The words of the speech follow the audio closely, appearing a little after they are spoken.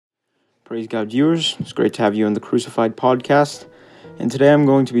Praise God, viewers. It's great to have you on the Crucified podcast. And today I'm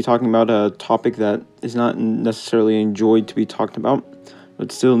going to be talking about a topic that is not necessarily enjoyed to be talked about,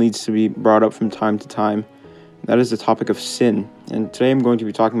 but still needs to be brought up from time to time. That is the topic of sin. And today I'm going to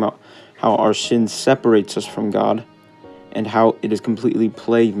be talking about how our sin separates us from God and how it has completely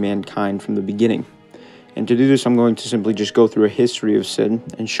plagued mankind from the beginning. And to do this, I'm going to simply just go through a history of sin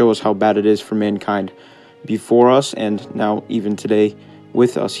and show us how bad it is for mankind before us and now even today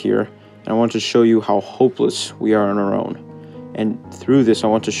with us here. And I want to show you how hopeless we are on our own. And through this, I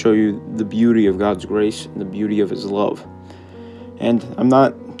want to show you the beauty of God's grace and the beauty of His love. And I'm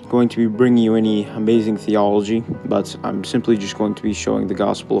not going to be bringing you any amazing theology, but I'm simply just going to be showing the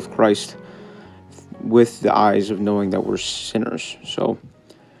gospel of Christ with the eyes of knowing that we're sinners. So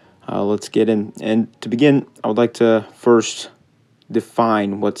let's get in. And to begin, I would like to first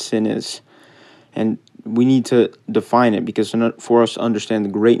define what sin is. And we need to define it because for us to understand the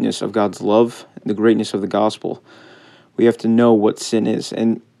greatness of God's love, the greatness of the gospel, we have to know what sin is.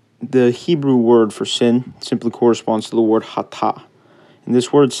 And the Hebrew word for sin simply corresponds to the word hatah. And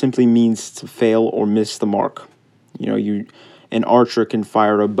this word simply means to fail or miss the mark. An archer can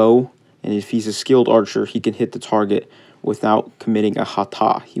fire a bow, and if he's a skilled archer, he can hit the target without committing a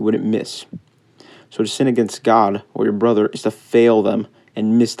hatah. He wouldn't miss. So to sin against God or your brother is to fail them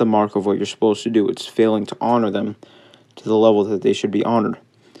and miss the mark of what you're supposed to do. It's failing to honor them to the level that they should be honored.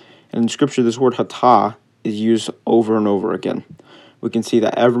 And in Scripture, this word hatah is used over and over again. We can see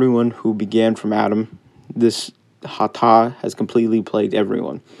that everyone who began from Adam, this hatah has completely plagued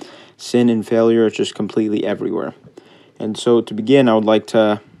everyone. Sin and failure is just completely everywhere. And so to begin, I would like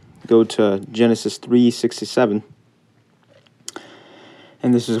to go to Genesis 3:6-7.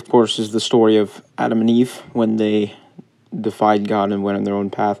 And this is, of course, the story of Adam and Eve when they defied God and went on their own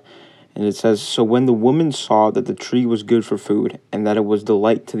path. And it says, "So when the woman saw that the tree was good for food, and that it was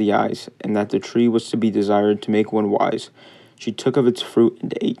delight to the eyes, and that the tree was to be desired to make one wise, she took of its fruit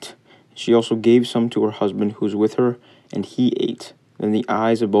and ate. She also gave some to her husband who was with her, and he ate. Then the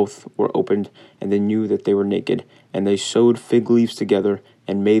eyes of both were opened, and they knew that they were naked, and they sewed fig leaves together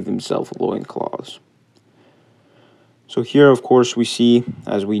and made themselves loincloths." So here, of course, we see,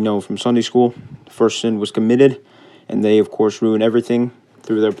 as we know from Sunday school, the first sin was committed, and they, of course, ruin everything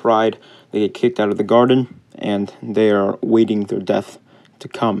through their pride. They get kicked out of the garden, and they are waiting their death to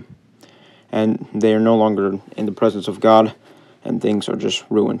come. And they are no longer in the presence of God, and things are just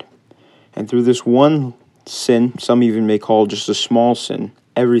ruined. And through this one sin, some even may call just a small sin,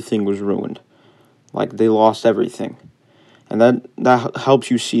 everything was ruined. Like they lost everything. And that helps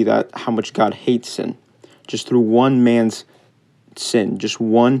you see that how much God hates sin. Just through one man's sin, just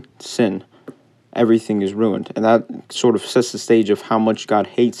one sin, everything is ruined. And that sort of sets the stage of how much God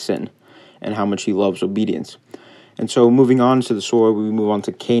hates sin and how much He loves obedience. And so moving on to the story, we move on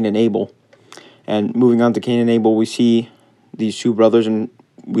to Cain and Abel. And moving on to Cain and Abel, we see these two brothers, and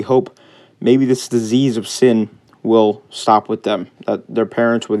we hope maybe this disease of sin will stop with them, that their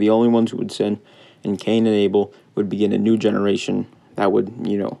parents were the only ones who would sin, and Cain and Abel would begin a new generation that would,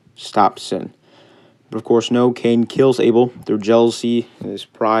 stop sin. But of course, no, Cain kills Abel through jealousy and his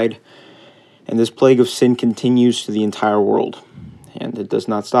pride, and this plague of sin continues to the entire world, and it does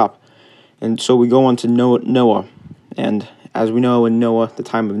not stop. And so we go on to Noah, and as we know in Noah, the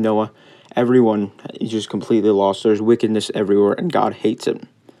time of Noah, everyone is just completely lost. There's wickedness everywhere, and God hates it.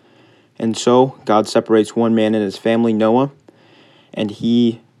 And so God separates one man and his family, Noah, and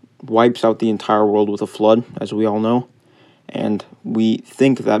He wipes out the entire world with a flood, as we all know. And we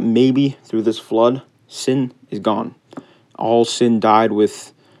think that maybe through this flood, sin is gone. All sin died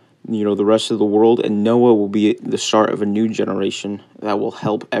with, the rest of the world, and Noah will be the start of a new generation that will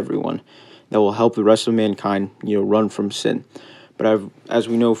help everyone, that will help the rest of mankind, run from sin. But as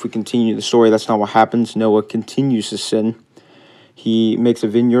we know, if we continue the story, that's not what happens. Noah continues to sin. He makes a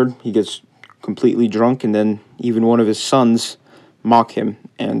vineyard, he gets completely drunk, and then even one of his sons mock him,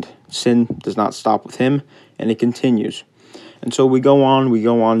 and sin does not stop with him, and it continues. And so we go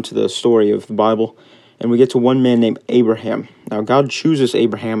on to the story of the Bible, and we get to one man named Abraham. Now, God chooses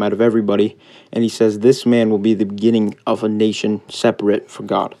Abraham out of everybody, and He says this man will be the beginning of a nation separate from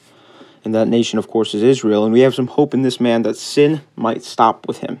God. And that nation, of course, is Israel, and we have some hope in this man that sin might stop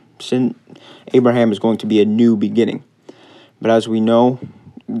with him. Abraham is going to be a new beginning. But as we know,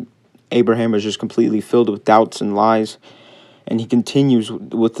 Abraham is just completely filled with doubts and lies, and he continues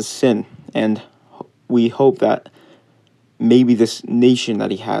with the sin. And we hope that maybe this nation that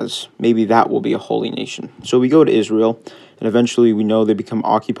he has, maybe that will be a holy nation. So we go to Israel, and eventually we know they become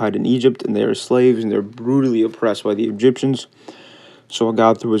occupied in Egypt, and they're slaves, and they're brutally oppressed by the Egyptians. So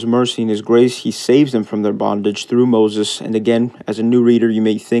God, through His mercy and His grace, He saves them from their bondage through Moses. And again, as a new reader, you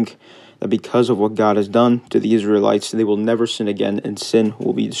may think that because of what God has done to the Israelites, they will never sin again and sin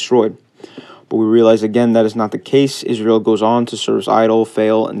will be destroyed. But we realize again that is not the case. Israel goes on to serve idol,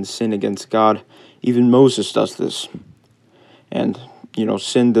 fail, and sin against God. Even Moses does this. And,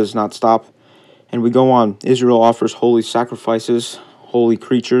 sin does not stop. And we go on. Israel offers holy sacrifices, holy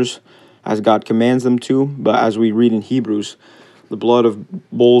creatures, as God commands them to. But as we read in Hebrews, the blood of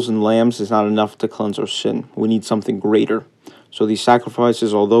bulls and lambs is not enough to cleanse our sin. We need something greater. So these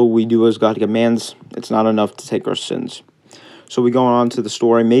sacrifices, although we do as God commands, it's not enough to take our sins. So we go on to the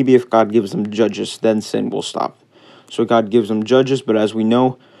story. Maybe if God gives them judges, then sin will stop. So God gives them judges, but as we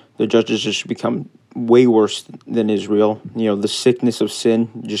know, the judges just become way worse than Israel. The sickness of sin,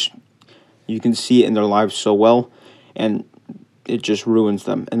 you can see it in their lives so well, and it just ruins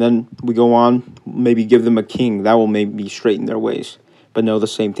them. And then we go on, maybe give them a king. That will maybe straighten their ways. But no, the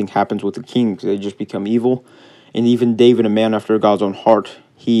same thing happens with the kings. They just become evil. And even David, a man after God's own heart,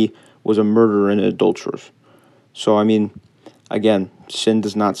 he was a murderer and an adulterer. So, again, sin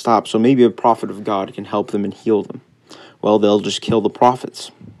does not stop. So maybe a prophet of God can help them and heal them. Well, they'll just kill the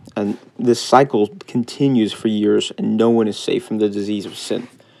prophets. And this cycle continues for years, and no one is safe from the disease of sin.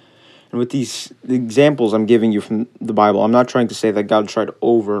 And with these examples I'm giving you from the Bible, I'm not trying to say that God tried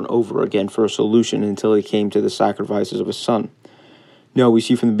over and over again for a solution until he came to the sacrifices of his son. No, we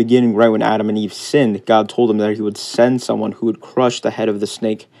see from the beginning, right when Adam and Eve sinned, God told them that he would send someone who would crush the head of the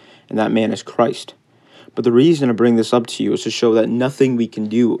snake, and that man is Christ. But the reason I bring this up to you is to show that nothing we can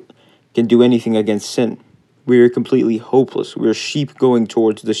do anything against sin. We are completely hopeless. We are sheep going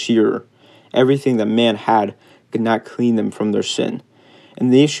towards the shearer. Everything that man had could not clean them from their sin.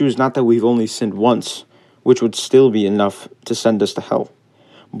 And the issue is not that we've only sinned once, which would still be enough to send us to hell.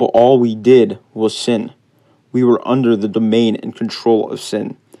 But all we did was sin. We were under the domain and control of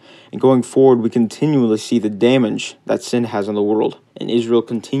sin. And going forward, we continually see the damage that sin has on the world. And Israel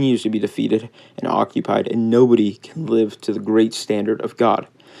continues to be defeated and occupied, and nobody can live to the great standard of God.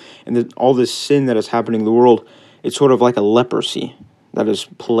 And all this sin that is happening in the world, it's sort of like a leprosy that has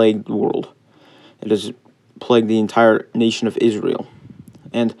plagued the world. It has plagued the entire nation of Israel.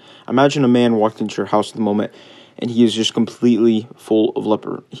 And imagine a man walked into your house at the moment, and he is just completely full of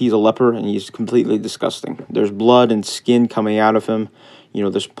leper. He's a leper, and he's completely disgusting. There's blood and skin coming out of him.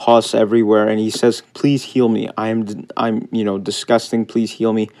 There's pus everywhere, and he says, "Please heal me. I'm disgusting. Please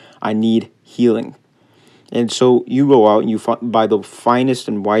heal me. I need healing." And so you go out and you buy the finest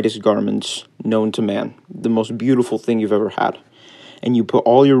and whitest garments known to man, the most beautiful thing you've ever had. And you put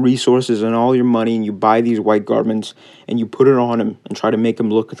all your resources and all your money, and you buy these white garments, and you put it on him and try to make him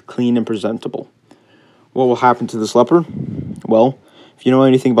look clean and presentable. What will happen to this leper? Well, if you know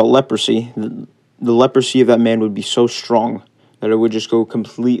anything about leprosy, the leprosy of that man would be so strong that it would just go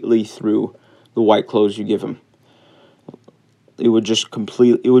completely through the white clothes you give him. It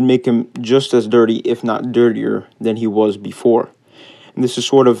would make him just as dirty, if not dirtier, than he was before. And this is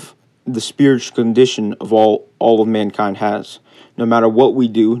sort of the spiritual condition of all of mankind has. No matter what we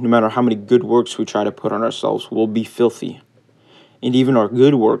do, no matter how many good works we try to put on ourselves, we'll be filthy. And even our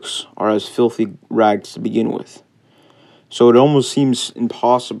good works are as filthy rags to begin with. So it almost seems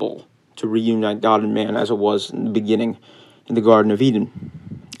impossible to reunite God and man as it was in the beginning in the Garden of Eden.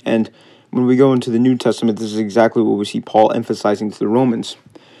 And when we go into the New Testament, this is exactly what we see Paul emphasizing to the Romans.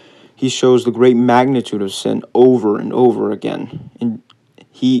 He shows the great magnitude of sin over and over again. And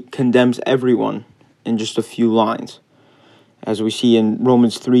he condemns everyone in just a few lines. As we see in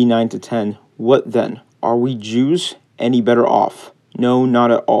Romans 3:9-10, "What then? Are we Jews any better off? No, not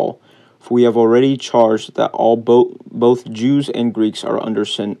at all. For we have already charged that both Jews and Greeks are under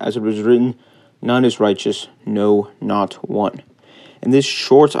sin, as it was written, none is righteous, no, not one." And this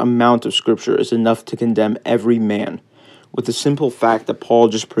short amount of scripture is enough to condemn every man. With the simple fact that Paul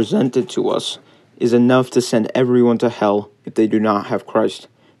just presented to us is enough to send everyone to hell if they do not have Christ.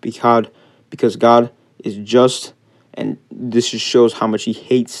 Because God is just, and this just shows how much he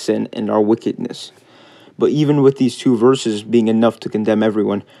hates sin and our wickedness. But even with these two verses being enough to condemn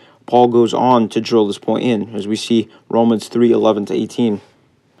everyone, Paul goes on to drill this point in, as we see Romans 3:11-18.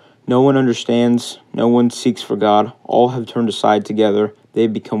 "No one understands, no one seeks for God, all have turned aside together, they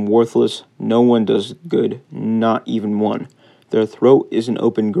have become worthless, no one does good, not even one. Their throat is an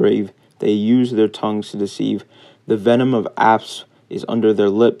open grave, they use their tongues to deceive, the venom of asps is under their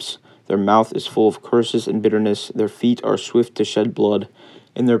lips, their mouth is full of curses and bitterness, their feet are swift to shed blood,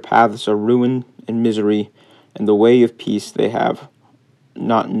 in their paths are ruin and misery, and the way of peace they have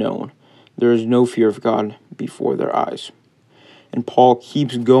not known. There is no fear of God before their eyes." And Paul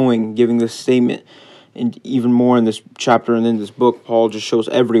keeps going, giving this statement, and even more in this chapter and in this book, Paul just shows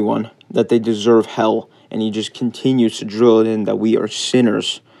everyone that they deserve hell, and he just continues to drill it in that we are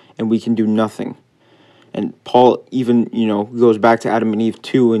sinners, and we can do nothing. And Paul even, goes back to Adam and Eve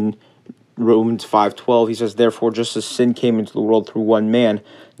too in Romans 5:12. He says, "Therefore, just as sin came into the world through one man,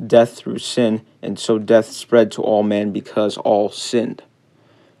 death through sin, and so death spread to all men because all sinned."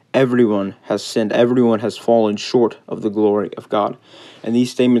 Everyone has sinned. Everyone has fallen short of the glory of God. And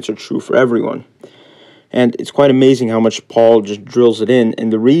these statements are true for everyone. And it's quite amazing how much Paul just drills it in.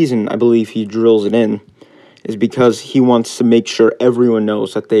 And the reason I believe he drills it in is because he wants to make sure everyone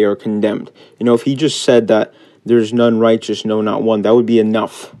knows that they are condemned. If he just said that there's none righteous, no, not one, that would be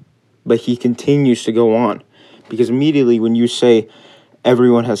enough. But he continues to go on. Because immediately when you say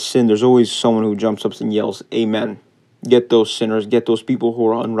everyone has sinned, there's always someone who jumps up and yells, "Amen." Get those sinners, get those people who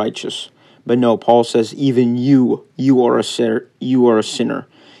are unrighteous. But no, Paul says, even you are a sinner. You are a sinner.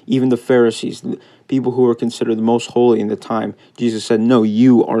 Even the Pharisees, the people who were considered the most holy in the time, Jesus said, no,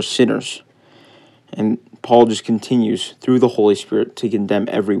 you are sinners. And Paul just continues through the Holy Spirit to condemn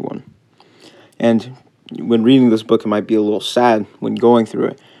everyone. And when reading this book, it might be a little sad when going through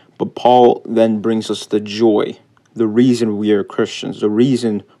it. But Paul then brings us the joy, the reason we are Christians, the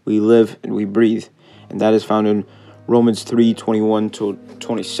reason we live and we breathe. And that is found in Romans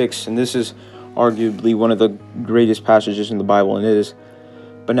 3:21-26. And this is arguably one of the greatest passages in the Bible. And it is,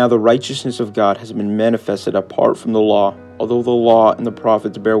 "But now the righteousness of God has been manifested apart from the law. Although the law and the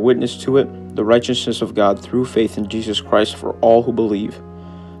prophets bear witness to it, the righteousness of God through faith in Jesus Christ for all who believe.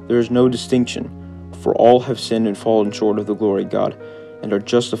 There is no distinction, for all have sinned and fallen short of the glory of God, and are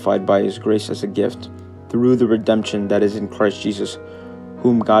justified by his grace as a gift, through the redemption that is in Christ Jesus,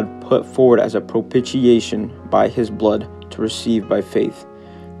 whom God put forward as a propitiation by his blood to receive by faith.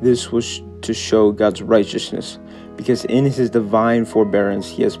 This was to show God's righteousness, because in his divine forbearance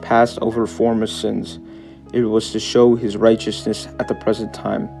he has passed over former sins. It was to show his righteousness at the present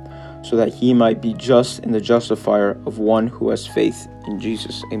time, so that he might be just and the justifier of one who has faith in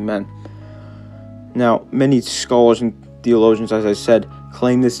Jesus." Amen. Now, many scholars and theologians, as I said,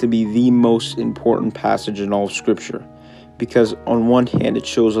 claim this to be the most important passage in all of Scripture, because on one hand it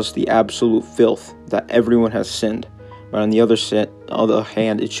shows us the absolute filth that everyone has sinned, but on the other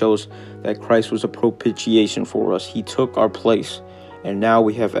hand it shows that Christ was a propitiation for us. He took our place, and now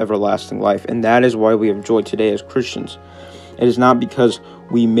we have everlasting life, and that is why we have joy today as Christians. It is not because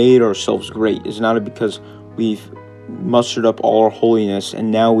we made ourselves great. It's not because we've mustered up all our holiness and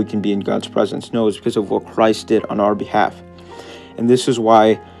now we can be in God's presence. No, it's because of what Christ did on our behalf. And this is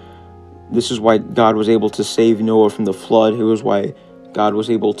why God was able to save Noah from the flood. It was why God was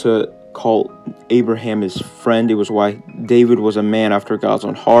able to call Abraham his friend. It was why David was a man after God's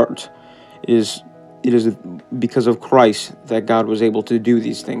own heart. It is because of Christ that God was able to do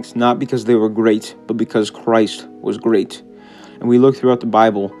these things. Not because they were great, but because Christ was great. And we look throughout the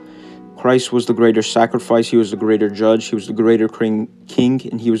Bible, Christ was the greater sacrifice, he was the greater judge, he was the greater king,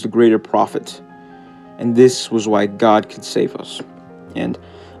 and he was the greater prophet. And this was why God could save us. And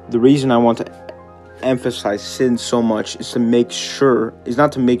the reason I want to emphasize sin so much is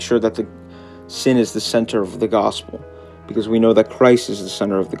not to make sure that the sin is the center of the gospel, because we know that Christ is the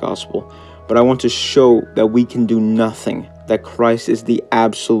center of the gospel. But I want to show that we can do nothing, that Christ is the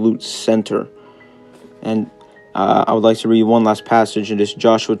absolute center. And I would like to read one last passage. It is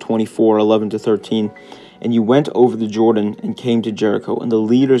Joshua 24:11-13. "And you went over the Jordan and came to Jericho, and the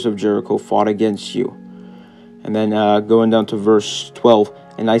leaders of Jericho fought against you." And then going down to verse 12,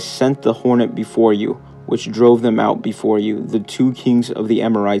 "And I sent the hornet before you, which drove them out before you, the two kings of the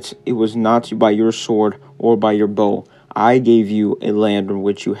Amorites. It was not by your sword or by your bow. I gave you a land in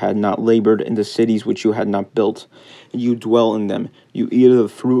which you had not labored, in the cities which you had not built. And you dwell in them. You eat of the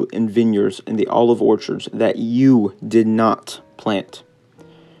fruit and vineyards and the olive orchards that you did not plant."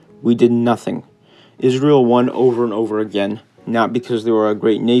 We did nothing. Israel won over and over again, not because they were a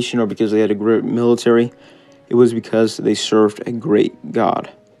great nation or because they had a great military. It was because they served a great God.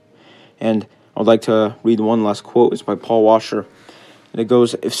 And I'd like to read one last quote. It's by Paul Washer. And it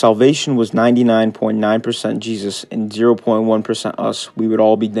goes, "If salvation was 99.9% Jesus and 0.1% us, we would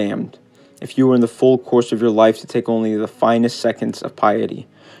all be damned. If you were in the full course of your life to take only the finest seconds of piety,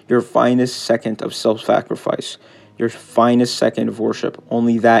 your finest second of self-sacrifice, your finest second of worship,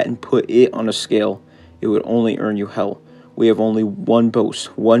 only that, and put it on a scale, it would only earn you hell. We have only one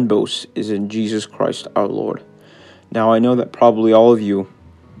boast. One boast is in Jesus Christ our Lord." Now I know that probably all of you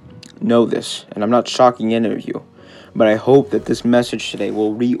know this, and I'm not shocking any of you. But I hope that this message today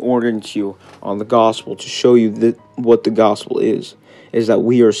will reorient you on the gospel to show you what the gospel is that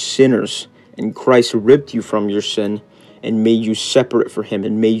we are sinners, and Christ ripped you from your sin and made you separate for him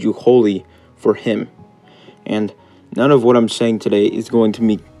and made you holy for him. And none of what I'm saying today is going to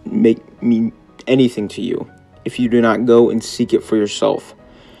make me anything to you if you do not go and seek it for yourself.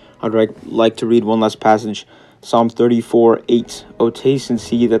 Like to read one last passage. Psalm 34:8. O taste and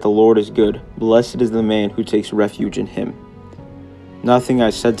see that the Lord is good. Blessed is the man who takes refuge in him. Nothing I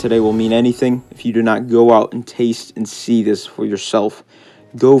said today will mean anything if you do not go out and taste and see this for yourself.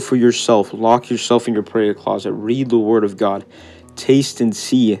 Go for yourself. Lock yourself in your prayer closet. Read the Word of God. Taste and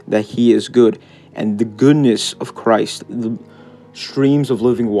see that He is good. And the goodness of Christ, the streams of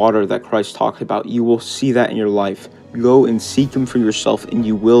living water that Christ talked about, you will see that in your life. Go and seek Him for yourself, and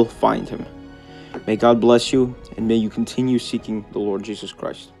you will find Him. May God bless you, and may you continue seeking the Lord Jesus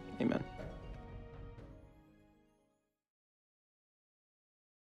Christ. Amen.